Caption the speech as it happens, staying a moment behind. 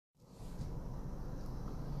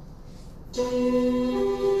told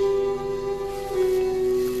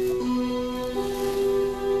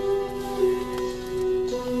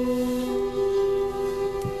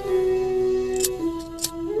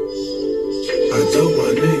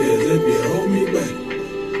my niggas if you hold me back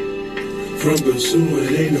from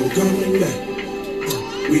pursuing, ain't no coming back.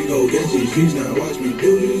 We go get these streets, now watch me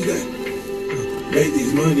do this that. Make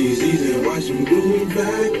these monies easy and watch them do me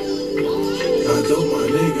back. I told my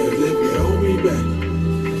niggas if you hold me back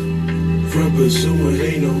from pursuing,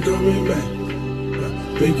 ain't no coming back.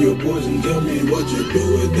 Pick your poison, tell me what you do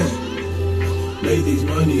with that. Make these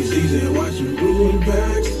monies easy and watch them do me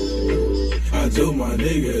back. I told my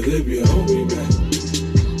niggas if you hold me back.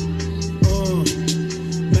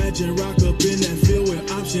 Imagine rock up in that field where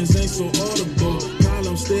options ain't so audible.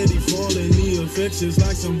 Column steady falling, the effects is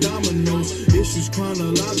like some dominoes. Issues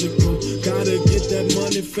chronological, gotta get that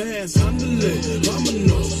money fast. Underlay,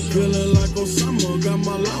 dominoes, feeling like Osama, got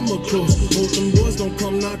my llama close. Hope them boys don't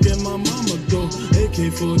come knocking my mama door.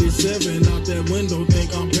 AK-47 out that window,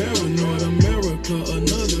 think I'm paranoid. America,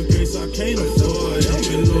 another case I can't afford. Help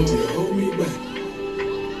me, Lord, hold me back.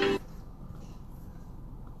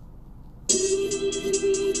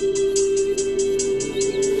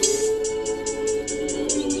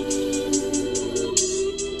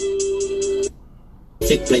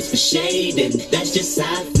 Take place for shade, and that's just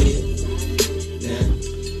how I feel. Nah,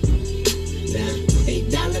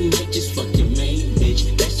 $8 might just fuck your main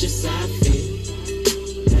bitch. That's just how I feel.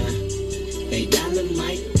 Nah, $8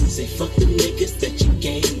 might say fuck the niggas that you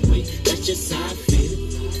came with. That's just how I feel.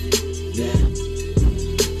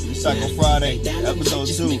 Nah, Psycho Friday, episode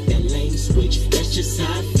 2. Make that lane switch. That's just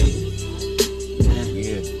how I feel. Nah,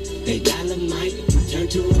 yeah. $8 might turn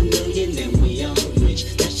to $1 million, and we all rich.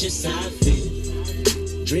 That's just how I feel.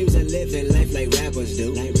 Dreams of living life like rappers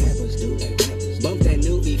do. Bump that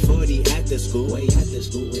new E40 after school.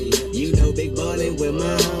 You know, big ballin' with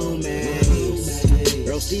my homies.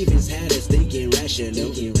 Earl Stevens had us thinking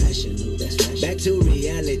rational. Back to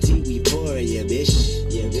reality, we pour ya, bitch.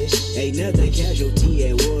 Another casualty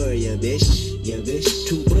at war, ya, bitch.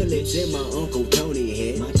 2 bullets in my Uncle Tony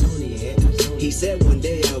head. He said one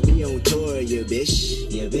day I'll be on tour, ya, bitch.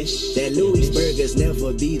 That Louis burgers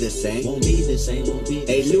never be the same. Won't be the same.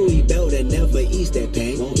 A Louis belter never eats that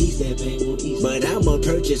pain. But I'ma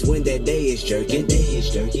purchase when that day is jerking.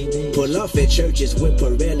 Pull off at churches with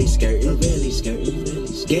Pirelli skirting.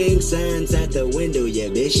 Gang signs out the window, yeah,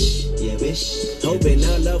 bitch. Hoping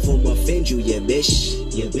all of them offend you, yeah, bitch.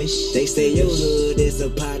 They say your hood is a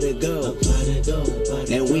pot of gold,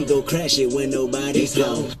 and we go crash it when nobody's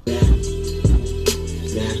home.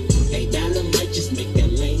 $8 might just make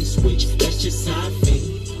that lane switch. That's just how I feel.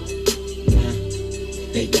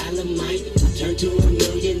 $8 might turn to $1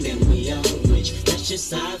 million, and we all rich. That's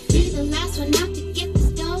just how I feel. Be the last one out to get the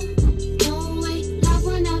stove. No way, not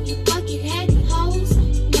one of you bucket-headed hoes.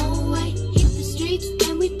 No way, hit the streets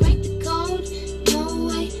and we break the code. No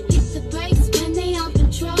way, hit the brakes when they on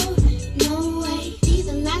patrol. No way, be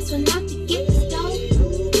the last one out to get the stove.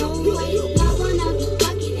 No way, not one of you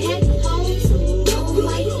bucket-headed hoes. No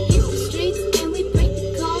way, hit the streets and we break the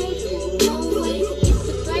code. No way, hit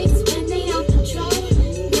the brakes when they on patrol.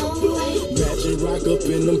 No way. Imagine rock up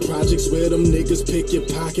in them projects where them niggas pick your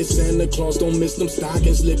pockets. Santa Claus don't miss them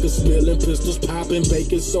stockings. Liquor spilling, pistols popping,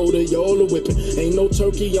 baking soda, y'all whipping. Ain't no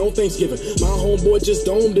turkey on Thanksgiving. My homeboy just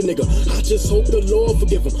domed a nigga. I just hope the Lord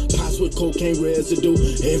forgive him. Pots with cocaine residue.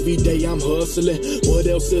 Every day I'm hustling. What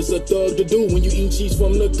else is a thug to do when you eat cheese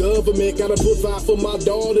from the government? Gotta put five for my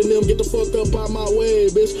daughter and them. Get the fuck up out my way,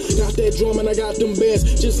 bitch. Got that drum and I got them bands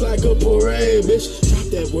just like a parade, bitch. Drop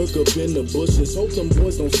that work up in the bushes. Hope them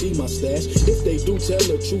boys don't see my stash. If they do, tell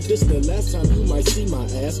the truth. This the last time you might see my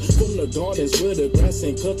ass. From the gardens where the grass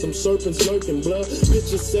ain't cut, them serpents lurking blood.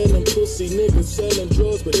 Bitches selling pussy, niggas selling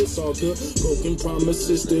drugs, but it's all good. Broken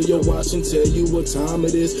promises, still your watch and tell you what time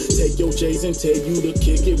it is. Take your J's and tell you to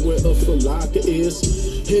kick it where a falaka is.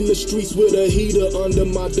 In the streets with a heater under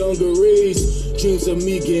my dungarees. Dreams of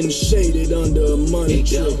me getting shaded under a money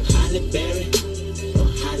tree. Holly Berry or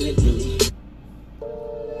Hallelujah.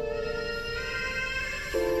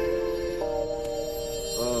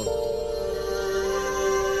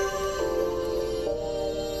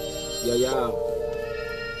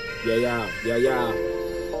 Yeah.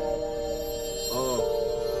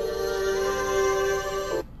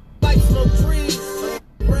 Like smoke trees,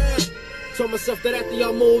 told myself that after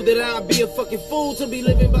y'all move that I'd be a fucking fool to be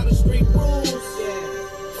living by the street rules.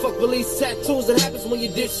 Yeah. Fuck police tattoos, it happens when you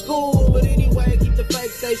ditch school. But anyway, keep the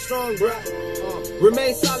faith, stay strong, bruh.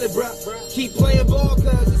 Remain solid, bruh. Keep playing ball,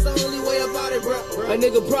 cause it's the only way about it, bruh. A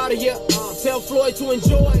nigga proud of you. Tell Floyd to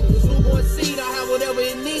enjoy this newborn seed. I have whatever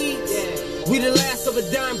it needs. We the last of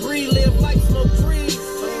a dying breed, live life, smoke trees.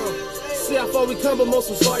 See how far we come, but most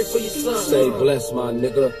I'm sorry for your son. Stay blessed, my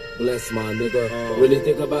nigga. Bless my nigga. Really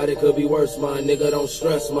think about it, could be worse, my nigga. Don't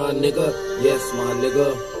stress, my nigga. Yes, my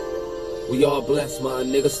nigga. We all blessed, my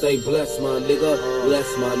nigga. Stay blessed, my nigga.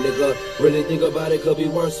 Bless, my nigga. Really think about it, could be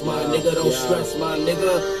worse, my nigga. Don't stress, my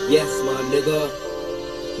nigga. Yes, my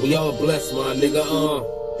nigga. We all blessed, my nigga.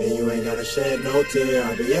 And you ain't gotta shed no tear.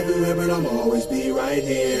 I'll be everywhere, but I'll always be right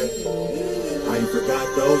here. I ain't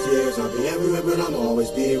forgot those years. I'll be everywhere, but I'll always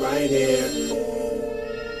be right here.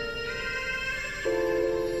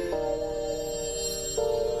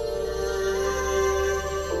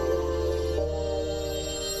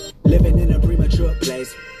 Living in a premature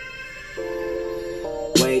place.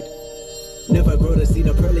 Wait, never grow to see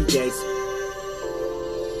the pearly gates.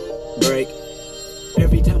 Break.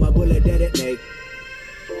 Every time a bullet detonate.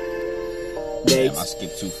 Damn, I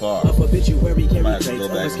skipped too far. Of obituary carry Might have to traits. go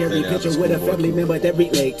Of back a and scary play that picture for with a school. family member that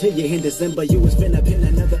relate. Till you in December, you was finna pin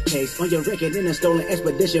another case. On your record in a stolen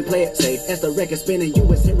expedition, play it safe. As the record spinning, you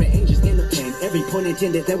was hearing angels in the pain. Every point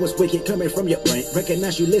intended that was wicked coming from your brain.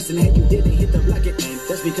 Recognize you listen and you didn't hit the block and aim.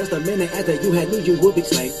 That's because the minute after you had knew you would be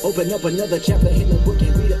slain. Open up another chapter in the book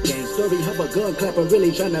and read a game. Story of a gun clapper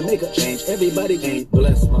really trying to make a change. Everybody ain't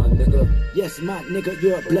Bless, my nigga. yes, my nigga,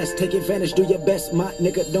 you're blessed. Take advantage, do your best, my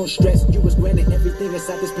nigga. Don't stress. You was granted everything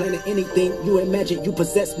inside this planet. Anything you imagine, you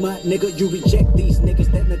possess, my nigga. You reject these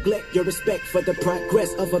niggas that neglect your respect for the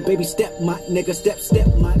progress of a baby step, my nigga. Step, step,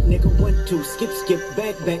 my nigga. 1, 2, skip, skip,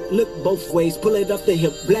 back, back. Look both ways, pull it off the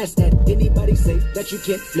hip. Blast at anybody say that you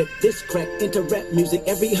can't flip this crack into rap music.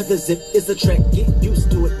 Every other zip is a track. Get used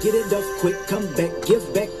to it, get it off quick. Come back, give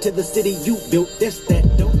back to the city you built. That's that.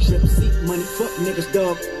 Don't trip, seek money, fuck niggas,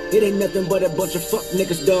 dog. It ain't nothing but a bunch of fuck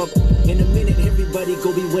niggas, dog. In a minute, everybody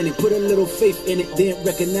go be winning. Put a little faith in it, then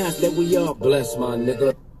recognize that we all Bless, my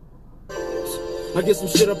nigga. I get some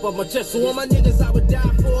shit up off my chest. So all my niggas I would die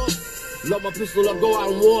for. Load my pistol up, go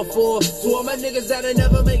out and war for. So all my niggas that'll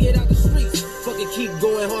never make it out the streets. Fucking keep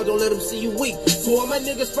going hard, don't let them see you weak. So all my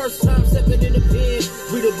niggas first time stepping in the pen.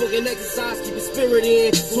 Read a book and exercise, keep your spirit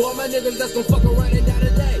in. So all my niggas that's gon' fuck around and die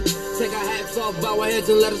today. Take our hats off, bow our heads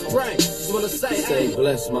and let us pray. Just wanna say, Stay hey.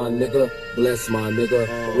 blessed, my nigga. Bless, my nigga.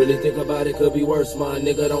 Really think about it, could be worse, my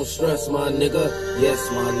nigga. Don't stress, my nigga. Yes,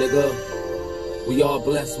 my nigga. We all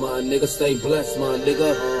blessed, my nigga. Stay blessed, my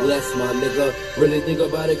nigga. Bless, my nigga. Really think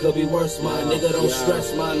about it, could be worse, my nigga. Don't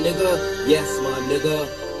stress, my nigga. Yes, my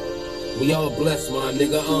nigga. We all blessed, my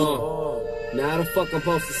nigga. Now how the fuck I'm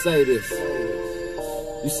supposed to say this?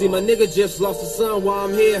 You see, my nigga just lost a son while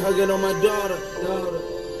I'm here hugging on my daughter.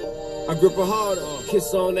 I grip her harder,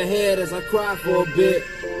 kiss her on the head as I cry for a bit.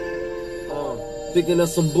 Thinking of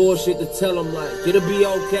some bullshit to tell him like, it'll be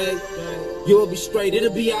okay. You'll be straight,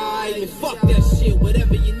 it'll be alright. And fuck that shit,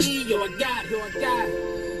 whatever you need, yo, I got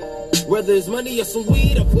it. Whether it's money or some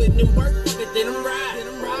weed or putting in work, fuck it, then I'm right.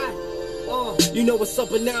 You know what's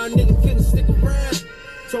up and now a nigga couldn't stick around.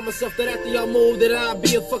 Told myself that after y'all move that I'd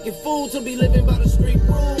be a fucking fool to be living by the street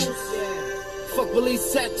rules. Fuck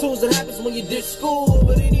police tattoos, it happens when you ditch school.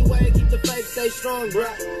 But anyway, keep the faith, stay strong,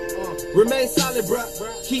 bruh. Remain solid,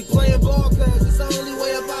 bruh. Keep playing ball, cause it's the only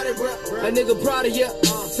way about it, bruh. A nigga proud of you.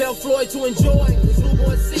 Tell Floyd to enjoy this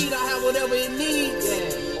newborn seed, I have whatever it needs.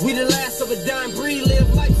 We the last of a dying breed,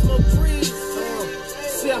 live life, smoke trees.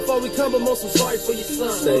 See how far we come, but most I'm sorry for your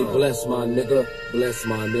son. Stay blessed, my nigga. Bless,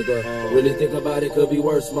 my nigga. Really think about it, could be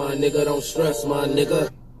worse, my nigga. Don't stress, my nigga.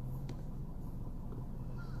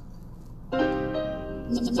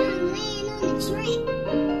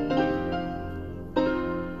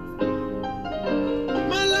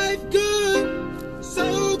 My life good,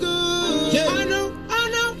 so good. Yeah. I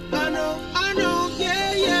know,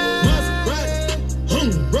 yeah. Must ride,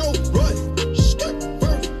 roll, roy, skirt,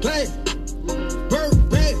 bird, play, bird,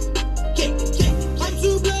 bag. Yeah. I'm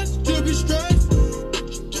too blessed to be stressed.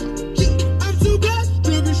 Yeah. I'm too blessed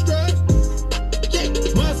to be stressed. Yeah.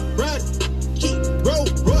 Must ride, roll,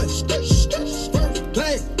 roy, skirt, bird,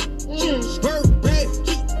 play, bird, bag.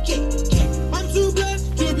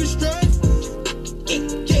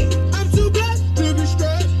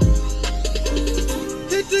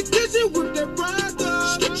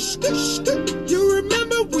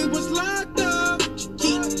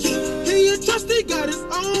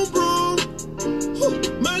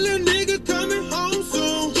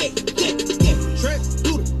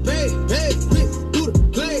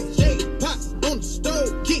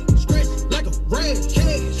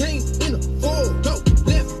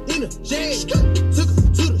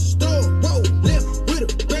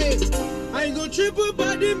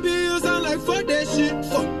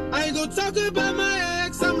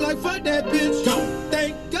 like fuck that bitch. Go.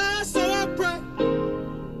 Thank God, so I pray.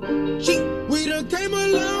 We done came a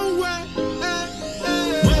long way.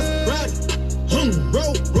 Maserati,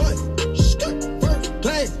 Rolls Royce, first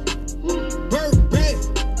class, bird bag.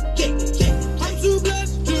 I'm too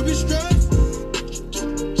blessed to be stressed.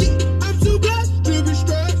 I'm too blessed to be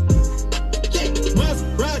stressed.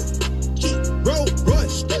 Maserati, Rolls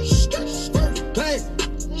Royce, first class,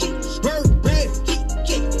 bird bag.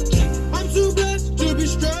 I'm too blessed to be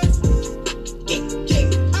stressed.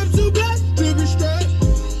 I'm too blessed to be stressed.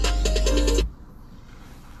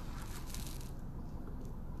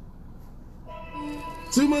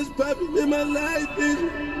 Too much poppin' in my life, baby.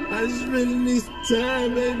 I just really need some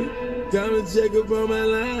time, baby. Come and check up on my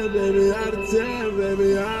line, baby. All the time,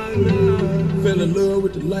 baby. All night. Fell in love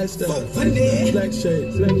with the lifestyle. Black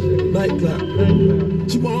shades, night clock.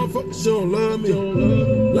 She won't fuck, she don't love me.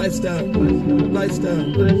 Lifestyle.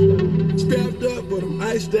 Strapped up, but I'm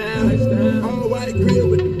iced down. All white grill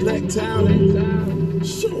with the black towel.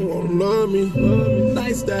 She don't wanna love me.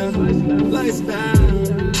 Lifestyle.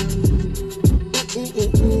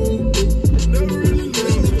 Never really loved me. Never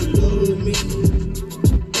really loved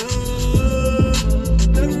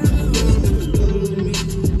me.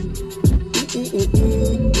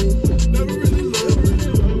 Never really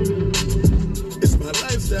loved me. It's my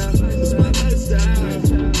lifestyle.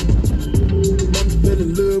 I'm fell in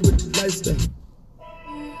love with the lifestyle.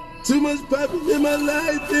 Too much poppin' in my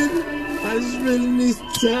life, baby. I just really need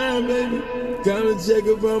some time, baby. Come and check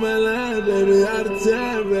up on my line, baby. All the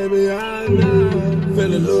time, baby. All night.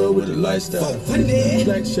 Fell in love with the lifestyle.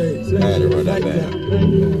 Black shades, night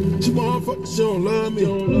clock. She won't fuck, she don't love me.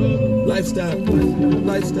 Lifestyle.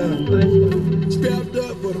 Strapped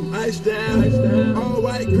up, but I'm iced down. All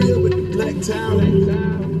white grill with the black towel.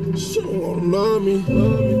 She don't wanna love me.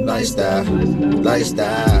 Lifestyle. Never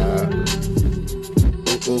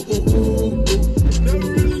really loved me.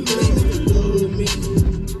 Never really loved me.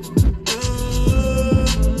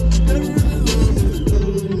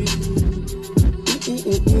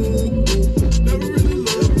 Never really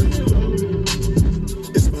loved me.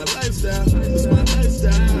 It's my lifestyle.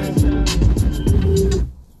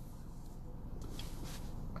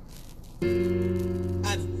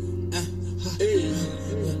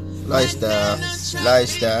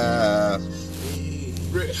 Lifestyle.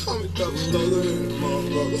 Rick Homie thugger in the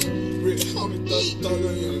motherfucker. Rick Homie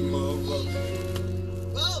thugger in the motherfucker.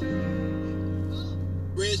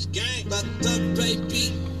 Rich gang, about to duck,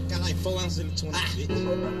 baby. Got like 4 ounces in the 20,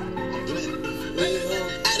 bitch.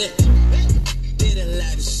 I did a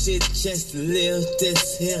lot of shit just to live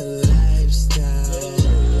this here lifestyle.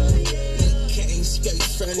 Came straight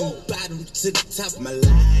from the bottom to the top of my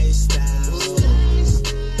lifestyle.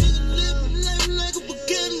 Living like a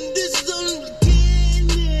beginning, this is only the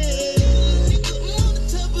beginning. I'm on the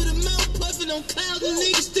top of the mountain, puffing on clouds, and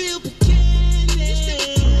niggas still beginning.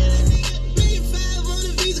 $1,500 on the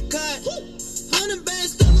Visa card, 100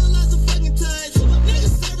 bands, still lots of fucking ties.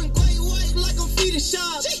 Niggas serving great white like I'm feeding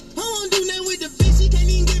sharks. I won't do nothing with the bitch, she can't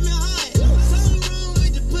even give me a heart. Something wrong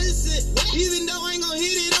with the pussy. Even though I ain't gon'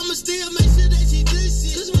 hit it, I'ma still make sure that she do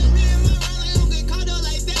shit. Cause when me and my rally don't get caught up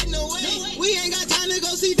like that, no way. We ain't got time to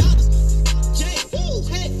go see doctors. Jay, woo,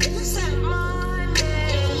 hey, it's that money.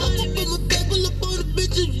 I'm up in my bed, pull up on the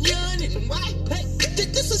bitches yawning. Why? Hey,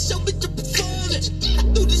 this a show, bitch, I'm performing. I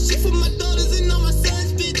do this shit for my daughters and all my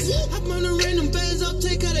sons, bitch. I run the random bands up,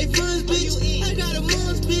 take how they funds, bitch. I got a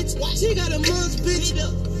mom's bitch, she got a mom's bitch. I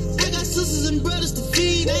got sisters and brothers to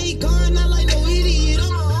feed. I ain't going out like no idiot.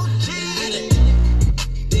 I'm a OG.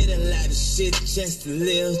 Did a lot of shit just to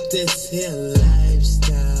live this here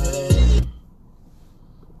lifestyle.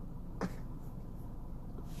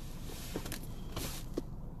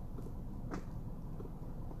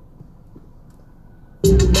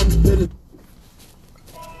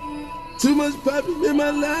 Too much poppin' in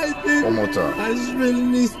my life, baby. One more time. I just really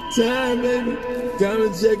need some time, baby. Come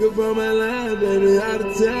and check up on my line, baby. All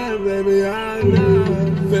the time, baby. All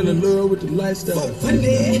night. Fell in love with the lifestyle.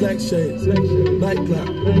 Black shades, night clock.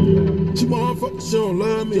 She won't fuck, she don't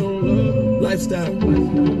love me. Lifestyle.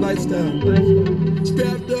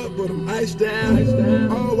 Strapped up, but I'm iced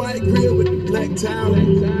down. All white grill with the black towel.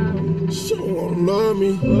 She don't wanna love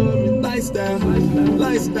me. Lifestyle.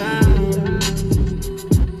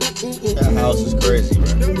 That house is crazy, bro.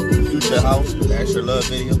 Future house, the extra love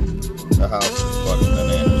video. The house is fucking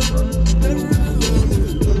bananas, bro. Never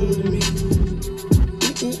really loved me.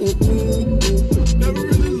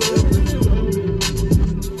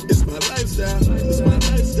 It's my lifestyle.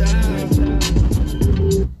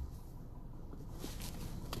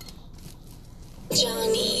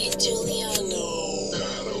 Johnny Giuliano.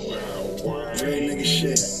 Real nigga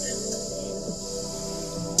shit.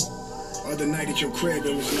 other night at your crib,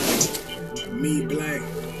 it was like me, Black,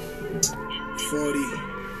 40,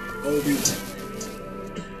 Obi.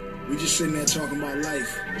 We just sitting there talking about life.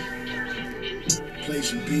 Play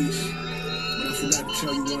some beats. But I forgot to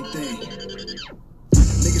tell you one thing.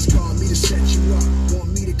 Niggas call me to set you up.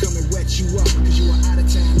 Want me to come and wet you up. Cause you an out of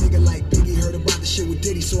town nigga like Biggie. Heard about the shit with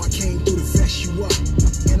Diddy, so I came through to vest you up.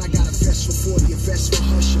 And I got a vest for 40, a vest for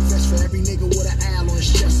Hush, a vest for every nigga with an owl on his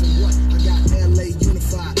chest. And what? I got LA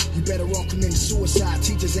unified. You better all commit suicide.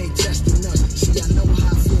 Teachers ain't testing us. See, I know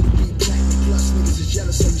how I feel to be platinum plus. Niggas is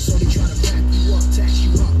jealous of you, so they try to wrap you up, tax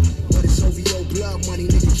you up. But it's OVO blood money,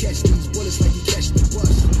 nigga. Catch these bullets like you catch the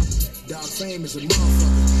bus. Dog fame is a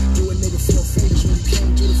motherfucker. Do a nigga feel famous when you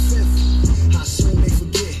came to the fifth. How soon they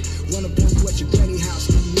forget? Run up on you at your granny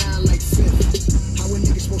house, give you 9 like fifth. How a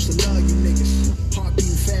nigga supposed to love you niggas? Heart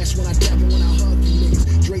beating fast when I dab and when I hug you niggas.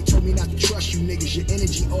 Dre told me not to trust you niggas. Your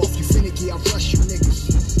energy off, you finicky, I rush you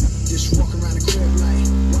niggas. Just walk around the crib like,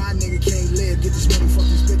 why a nigga can't live? Get this money, fuck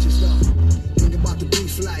these bitches up. Think about the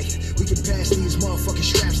beef like, we can pass these motherfucking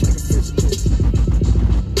straps like a physical.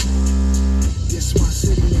 This my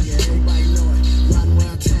city, nigga, everybody know it. Riding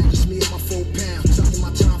around town, just me and my 4 pound. Tucking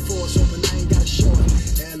my time force, hoping I ain't gotta show it.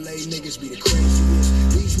 LA niggas be the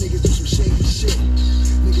craziest. These niggas do some shady shit.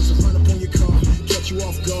 Niggas will run up on your car, catch you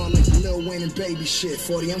off guard like the Lil Wayne and Baby shit.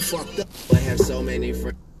 40, I'm fucked up. I have so many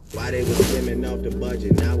friends. Why they was skimming off the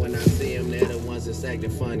budget? Now when I see them, they're the ones that's acting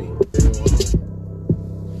funny.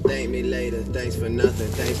 Thank me later, thanks for nothing,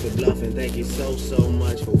 thanks for bluffing. Thank you so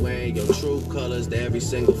much for wearing your true colors to every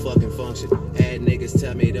single fucking function. Had niggas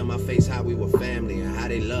tell me to my face how we were family and how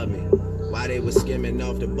they love me. Why they was skimming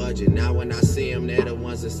off the budget? Now when I see them, they're the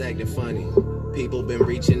ones that's acting funny. People been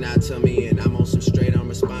reaching out to me and I'm on some straight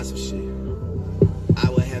unresponsive shit. I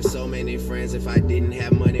would have so many friends if I didn't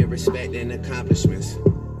have money, respect, and accomplishments.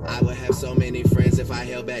 I would have so many friends if I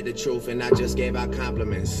held back the truth and I just gave out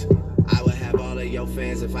compliments. I would have all of your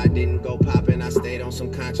fans if I didn't go poppin', I stayed on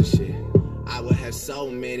some conscious shit. I would have so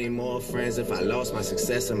many more friends if I lost my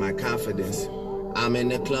success and my confidence. I'm in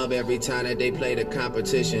the club every time that they play the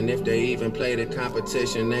competition. If they even play the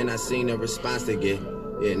competition, then I seen the response they get.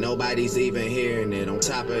 Yeah, nobody's even hearing it. On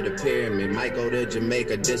top of the pyramid, might go to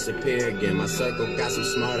Jamaica, disappear again. My circle got some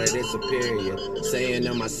smarter than superior. Saying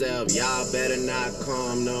to myself, y'all better not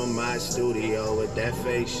come to my studio with that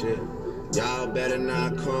fake shit. Y'all better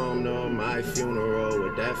not come to my funeral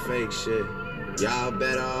with that fake shit. Y'all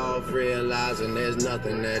better off realizing there's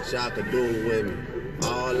nothing that y'all could do with me.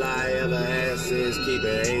 All I ever ask is keep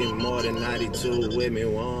it 8 more than 92 with me,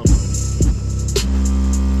 one.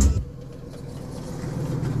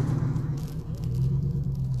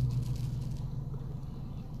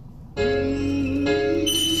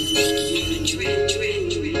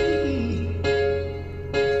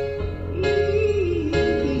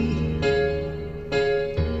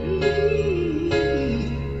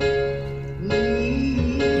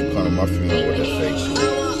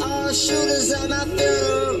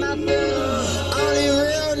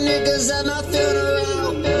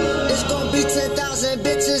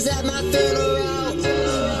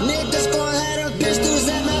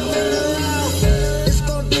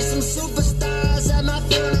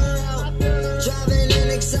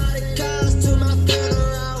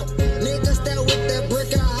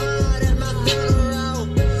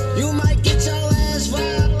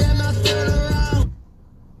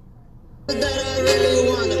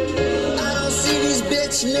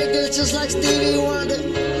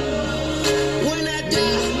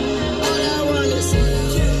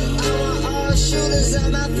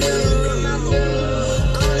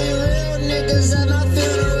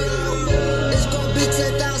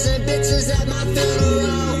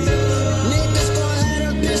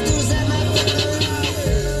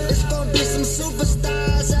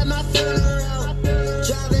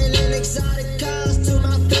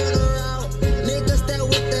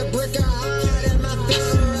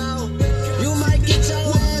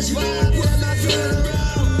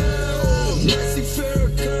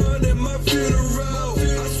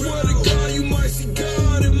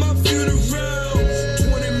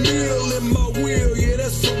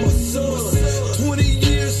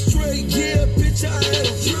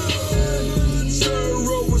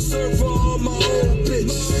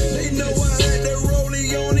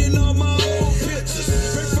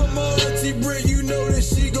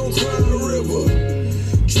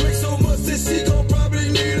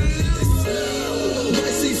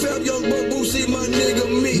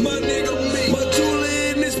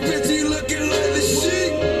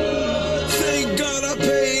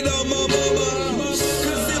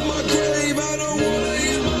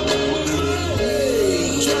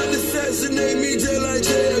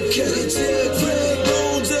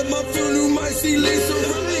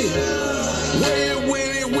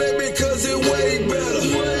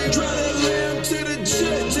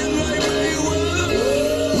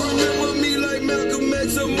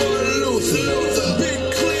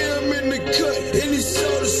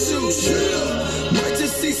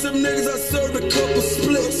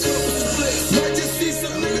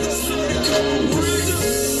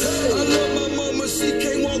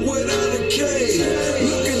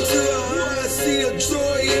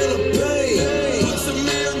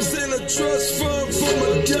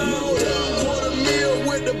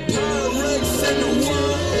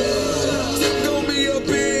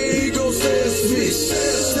 fish.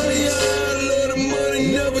 Say I love the money,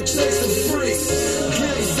 never chase the free.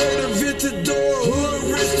 Can't say the Vitador, hood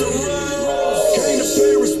restaurant. Can't to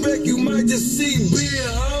pay respect, you might just see beer.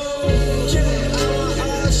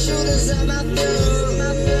 All shooters at my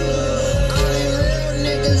funeral. Only real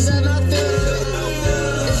niggas at my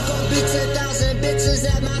funeral. It's gonna be 10,000 bitches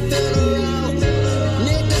at my funeral.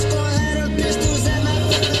 Niggas gonna have them pistols at my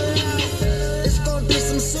funeral. It's gonna be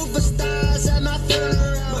some superstars at my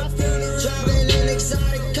funeral. Driving in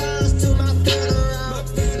exotic cars to my funeral.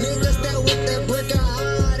 Niggas that with that brick of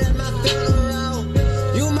hard at my funeral.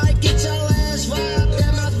 You might get your ass robbed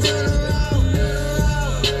at my funeral.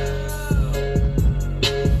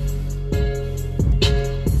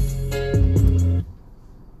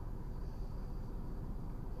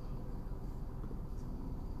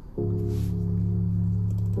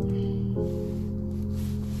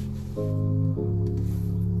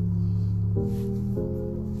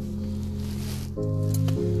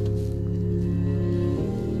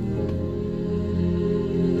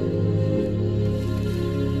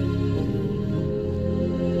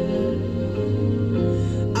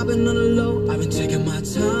 I've been on the low, I've been taking my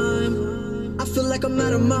time. I feel like I'm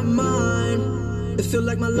out of my mind. It feel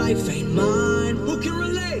like my life ain't mine. Who can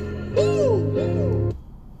relate? Woo!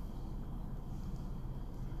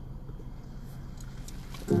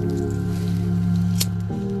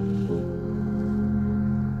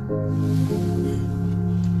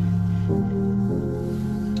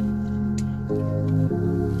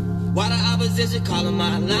 Why the opposition calling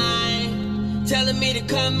my line, telling me to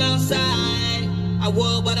come outside? I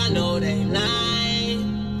would, but I know they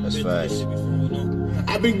lying. That's facts.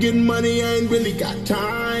 I've been getting money, I ain't really got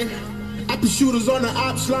time. I put shooters on the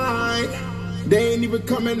ops line. They ain't even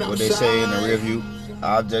coming outside. What they say in the review,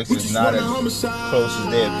 objects is not as close as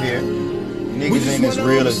they appear. Niggas ain't as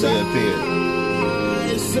real as they appear.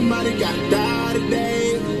 Somebody gotta die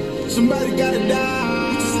today. Somebody gotta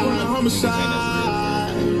die. We just want a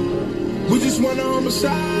homicide. We just want a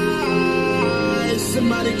homicide.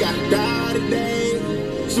 Somebody gotta die today.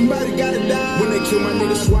 Somebody gotta die. When they kill my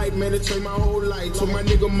nigga Swipe, man, it changed my whole life. Told my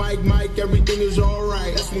nigga Mike, everything is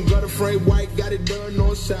alright. That's when Gutter Frame White got it done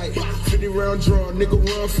on sight. 50 round draw, nigga,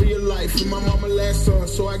 run for your life. And my mama last son,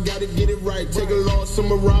 so I gotta get it right. Take a loss,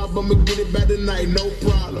 I'ma rob, I'ma get it back tonight, no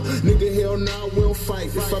problem. Nigga, hell nah, we don't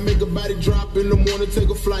fight. If I make a body drop in the morning, take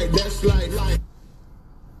a flight, that's life.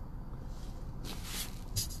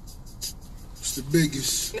 It's the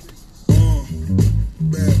biggest.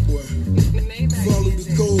 Bad boy. Follow the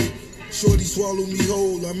code. Shorty swallow me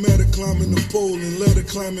whole. I met her climbing the pole and let her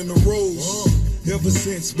climb in the rose. Ever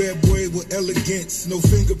since, bad boy with elegance, no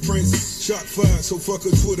fingerprints, shot fired, so fuck a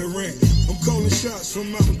Twitter rant. I'm calling shots from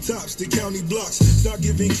mountaintops to county blocks. Start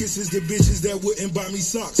giving kisses to bitches that wouldn't buy me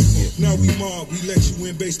socks. Now we mob, we let you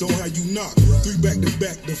in based on how you knock. 3 back to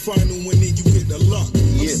back, the final one, then you hit the lock.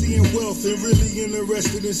 I'm seeing wealth and really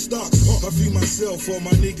interested in stocks. I feed myself, all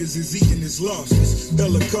my niggas is eating his lobsters.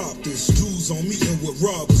 Helicopters, Jews on meeting with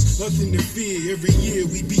robbers. Nothing to fear, every year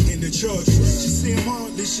we beating the charges. She say I'm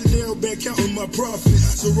heartless, Chanel back counting my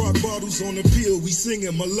profits. So rock bottles on the pill, we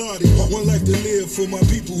singing melodic. One life to live for my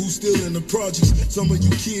people who still in the projects. Some of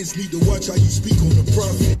you kids need to watch how you speak on the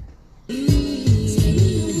prophet.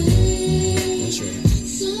 That's right.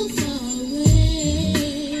 So far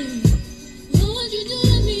away. What would you do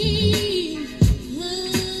to me?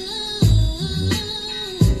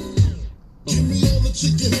 Give me all the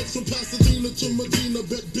chicken heads from Pasadena to Medina.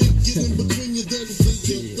 Bet big, get in between your dents.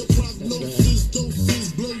 Get the prognosis,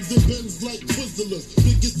 doses, blends and bends like Twizzlers.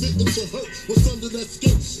 Biggest fitting to hurt, what's under that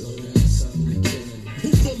skirt? Who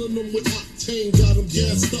filling them with octane? Got them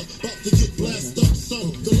gassed up, about to get blasted up, son.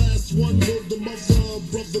 The last one heard the mother,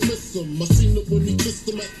 brother miss him. I seen it when he kissed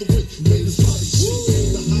him at the wick, made his body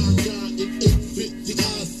shit. The high guy in 850,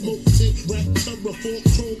 eyes smoke tint, rap terror, 4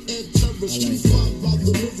 chrome and terror. Streets fly by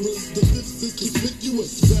the rivers, the fifth is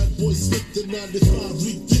conspicuous. Bad boy slipped in 95,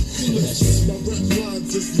 ridiculous. My rap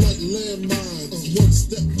lines is like landmines. One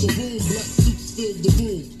step, kaboom, black suits fill the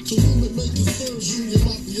room. To whom it may concern, Junior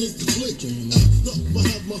Mafia is the click. Act up, I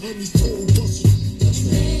have my honeys total bustle. That's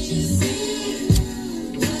right.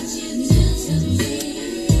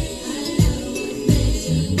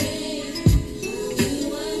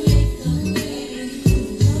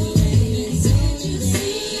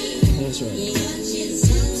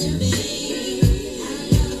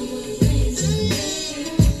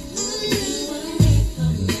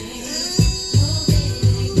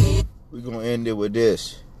 We're gonna end it with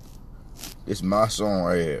this. It's my song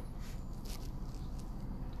right here.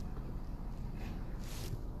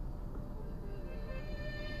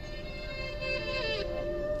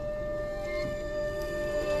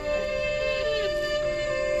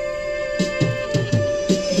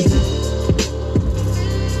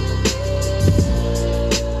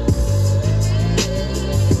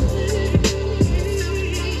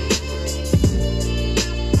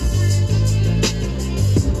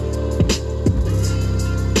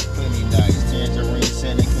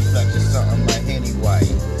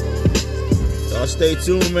 Stay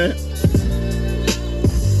tuned, man.